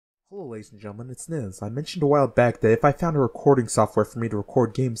Hello ladies and gentlemen, it's Niz. I mentioned a while back that if I found a recording software for me to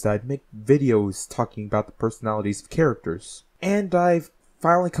record games that I'd make videos talking about the personalities of characters. And I've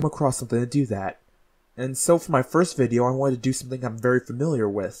finally come across something to do that. And so for my first video I wanted to do something I'm very familiar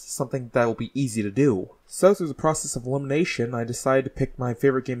with, something that will be easy to do. So through the process of elimination I decided to pick my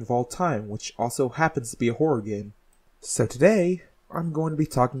favorite game of all time, which also happens to be a horror game. So today, I'm going to be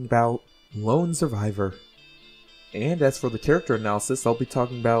talking about Lone Survivor. And as for the character analysis, I'll be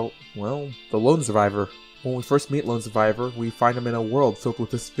talking about, well, the Lone Survivor. When we first meet Lone Survivor, we find him in a world filled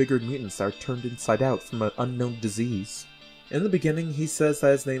with disfigured mutants that are turned inside out from an unknown disease. In the beginning, he says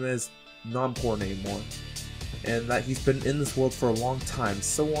that his name is not important anymore, and that he's been in this world for a long time,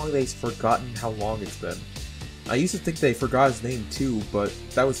 so long that he's forgotten how long it's been. I used to think they forgot his name too, but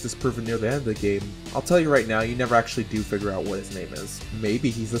that was disproven near the end of the game. I'll tell you right now, you never actually do figure out what his name is. Maybe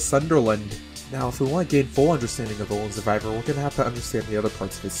he's a Sunderland. Now, if we want to gain full understanding of the Lone Survivor, we're going to have to understand the other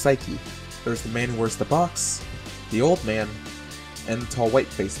parts of his psyche. There's the man who wears the box, the old man, and the tall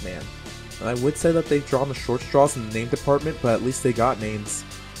white-faced man. And I would say that they've drawn the short straws in the name department, but at least they got names.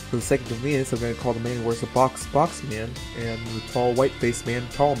 For the sake of convenience, I'm going to call the man who wears the box, Box Man, and the tall white-faced man,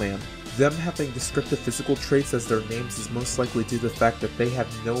 Tall Man. Them having descriptive physical traits as their names is most likely due to the fact that they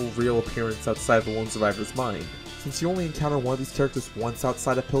have no real appearance outside of the Lone Survivor's mind. Since you only encounter one of these characters once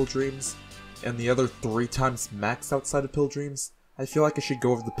outside of Pill Dreams, and the other 3 times max outside of Pill Dreams, I feel like I should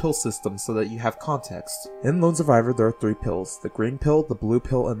go over the pill system so that you have context. In Lone Survivor there are 3 pills, the green pill, the blue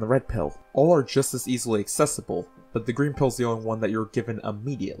pill, and the red pill. All are just as easily accessible, but the green pill is the only one that you're given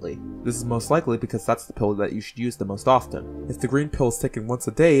immediately. This is most likely because that's the pill that you should use the most often. If the green pill is taken once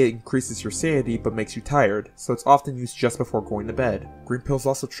a day, it increases your sanity but makes you tired, so it's often used just before going to bed. Green pills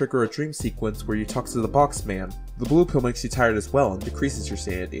also trigger a dream sequence where you talk to the box man. The blue pill makes you tired as well and decreases your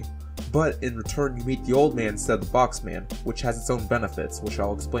sanity. But in return you meet the old man instead of the box man, which has its own benefits, which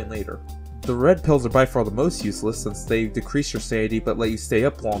I'll explain later. The red pills are by far the most useless since they decrease your sanity but let you stay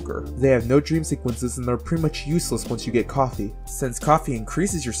up longer. They have no dream sequences and they're pretty much useless once you get coffee, since coffee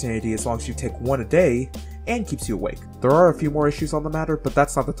increases your sanity as long as you take 1 a day and keeps you awake. There are a few more issues on the matter, but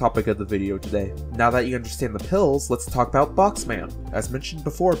that's not the topic of the video today. Now that you understand the pills, let's talk about Boxman. As mentioned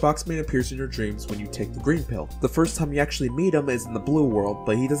before, Boxman appears in your dreams when you take the green pill. The first time you actually meet him is in the blue world,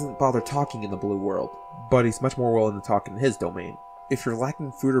 but he doesn't bother talking in the blue world. But he's much more willing to talk in his domain. If you're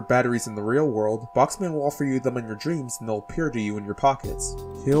lacking food or batteries in the real world, Boxman will offer you them in your dreams and they'll appear to you in your pockets.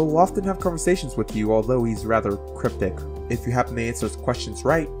 He'll often have conversations with you, although he's rather cryptic. If you happen to answer his questions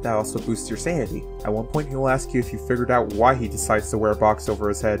right, that also boosts your sanity. At one point he'll ask you if you figured out why he decides to wear a box over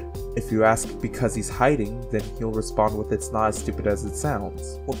his head. If you ask because he's hiding, then he'll respond with it's not as stupid as it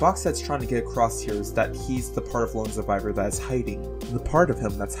sounds. What Boxhead's trying to get across here is that he's the part of Lone Survivor that is hiding. The part of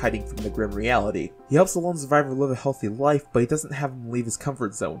him that's hiding from the grim reality. He helps the Lone Survivor live a healthy life, but he doesn't have him leave his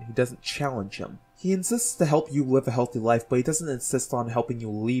comfort zone. He doesn't challenge him. He insists to help you live a healthy life, but he doesn't insist on helping you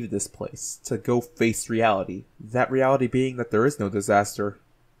leave this place, to go face reality. That reality being that there is no disaster.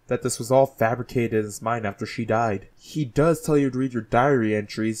 That this was all fabricated in his mind after she died. He does tell you to read your diary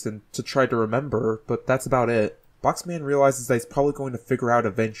entries and to try to remember, but that's about it. Boxman realizes that he's probably going to figure out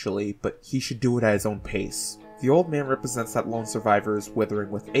eventually, but he should do it at his own pace. The old man represents that Lone Survivor is withering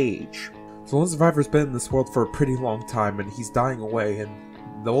with age. The Lone Survivor's been in this world for a pretty long time and he's dying away, and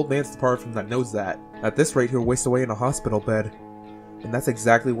the old man's the part of him that knows that. At this rate, he'll waste away in a hospital bed. And that's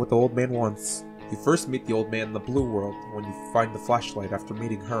exactly what the old man wants. You first meet the old man in the blue world when you find the flashlight after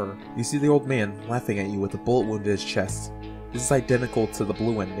meeting her. You see the old man laughing at you with a bullet wound in his chest. This is identical to the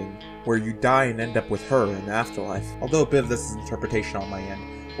blue ending, where you die and end up with her in the afterlife. Although a bit of this is interpretation on my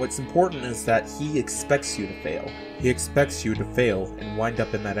end. What's important is that he expects you to fail. He expects you to fail and wind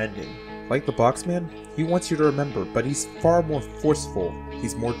up in that ending. Like the Boxman, he wants you to remember, but he's far more forceful.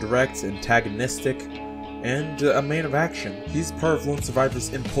 He's more direct, antagonistic, and a man of action. He's part of Lone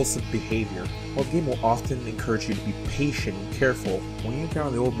Survivor's impulsive behavior. While the game will often encourage you to be patient and careful, when you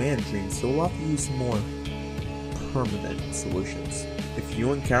encounter the old man in dreams, he'll offer you some more permanent solutions. If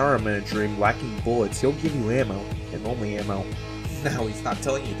you encounter him in a dream lacking bullets, he'll give you ammo, and only ammo. Now, he's not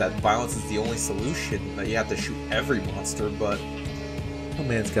telling you that violence is the only solution, that you have to shoot every monster, but a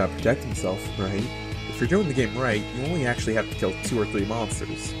man's gotta protect himself, right? If you're doing the game right, you only actually have to kill 2 or 3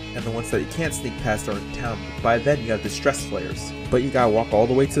 monsters, and the ones that you can't sneak past are in town. By then you have distress flares, but you gotta walk all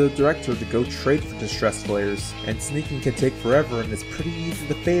the way to the director to go trade for distress flares, and sneaking can take forever and it's pretty easy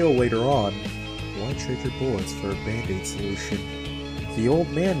to fail later on. Why trade your bullets for a band-aid solution? The old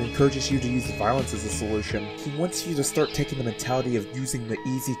man encourages you to use violence as a solution. He wants you to start taking the mentality of using the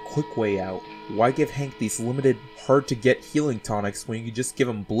easy, quick way out. Why give Hank these limited, hard-to-get healing tonics when you can just give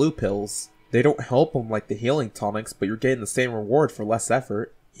him blue pills? They don't help him like the healing tonics, but you're getting the same reward for less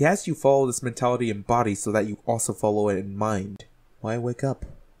effort. He has you follow this mentality in body so that you also follow it in mind. Why wake up?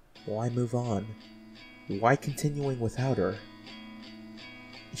 Why move on? Why continuing without her?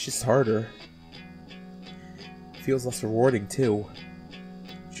 It's just harder. It feels less rewarding too.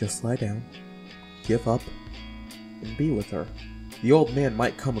 Just lie down, give up, and be with her. The old man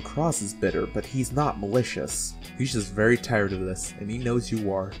might come across as bitter, but he's not malicious. He's just very tired of this, and he knows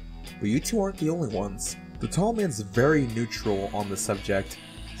you are. But you two aren't the only ones. The tall man's very neutral on the subject,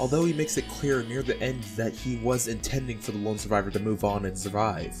 although he makes it clear near the end that he was intending for the lone survivor to move on and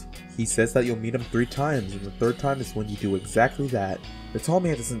survive. He says that you'll meet him 3 times, and the 3rd time is when you do exactly that. The tall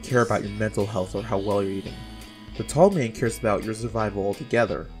man doesn't care about your mental health or how well you're eating. The tall man cares about your survival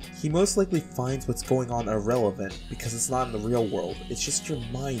altogether. He most likely finds what's going on irrelevant because it's not in the real world. It's just your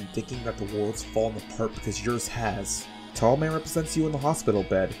mind thinking that the world's fallen apart because yours has. Tall man represents you in the hospital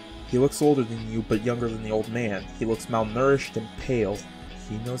bed. He looks older than you but younger than the old man. He looks malnourished and pale.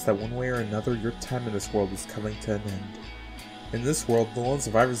 He knows that one way or another your time in this world is coming to an end. In this world, the lone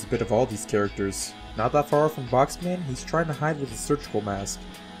survivor is a bit of all these characters. Not that far from Boxman, he's trying to hide with a surgical mask.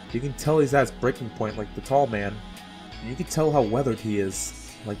 You can tell he's at his breaking point like the tall man. And you can tell how weathered he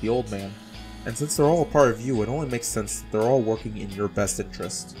is, like the old man. And since they're all a part of you, it only makes sense that they're all working in your best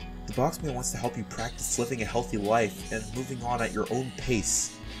interest. The Boxman wants to help you practice living a healthy life and moving on at your own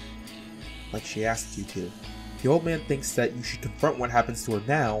pace, like she asked you to. The old man thinks that you should confront what happens to her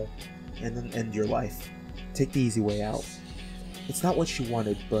now, and then end your life. Take the easy way out. It's not what she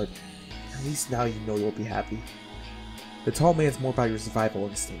wanted, but at least now you know you'll be happy. The tall man's more about your survival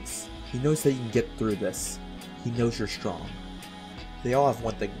instincts. He knows that you can get through this. He knows you're strong. They all have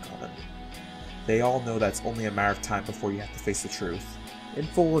one thing in common. They all know that it's only a matter of time before you have to face the truth. In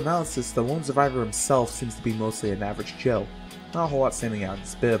full analysis, the lone survivor himself seems to be mostly an average Joe. Not a whole lot standing out.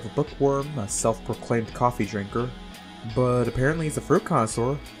 He's a bit of a bookworm, a self-proclaimed coffee drinker, but apparently he's a fruit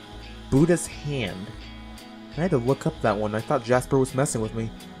connoisseur. Buddha's hand. I had to look up that one. I thought Jasper was messing with me.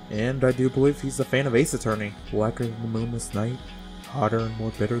 And I do believe he's a fan of Ace Attorney. Blacker than the moonless night, hotter and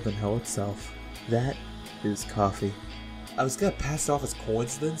more bitter than hell itself. That is coffee. I was gonna pass it off as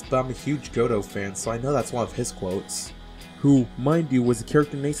coincidence, but I'm a huge Godo fan, so I know that's one of his quotes. Who, mind you, was a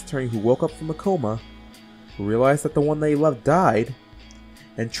character in Ace Attorney who woke up from a coma, realized that the one they loved died,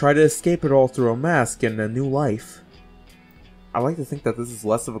 and tried to escape it all through a mask and a new life. I like to think that this is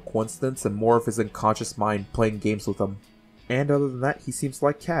less of a coincidence and more of his unconscious mind playing games with him. And other than that, he seems to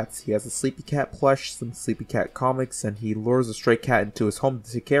like cats. He has a Sleepy Cat plush, some Sleepy Cat comics, and he lures a stray cat into his home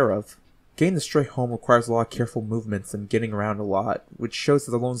to take care of. Getting the stray home requires a lot of careful movements and getting around a lot, which shows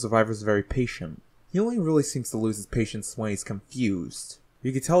that the lone survivor is very patient. He only really seems to lose his patience when he's confused.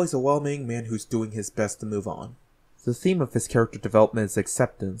 You can tell he's a well-meaning man who's doing his best to move on. The theme of his character development is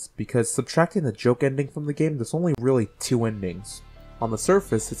acceptance, because subtracting the joke ending from the game, there's only really 2 endings. On the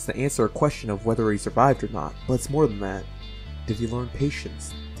surface, it's to answer a question of whether he survived or not, but it's more than that. Did he learn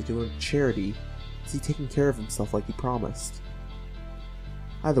patience? Did he learn charity? Is he taking care of himself like he promised?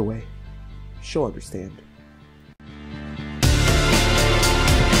 Either way, she'll understand.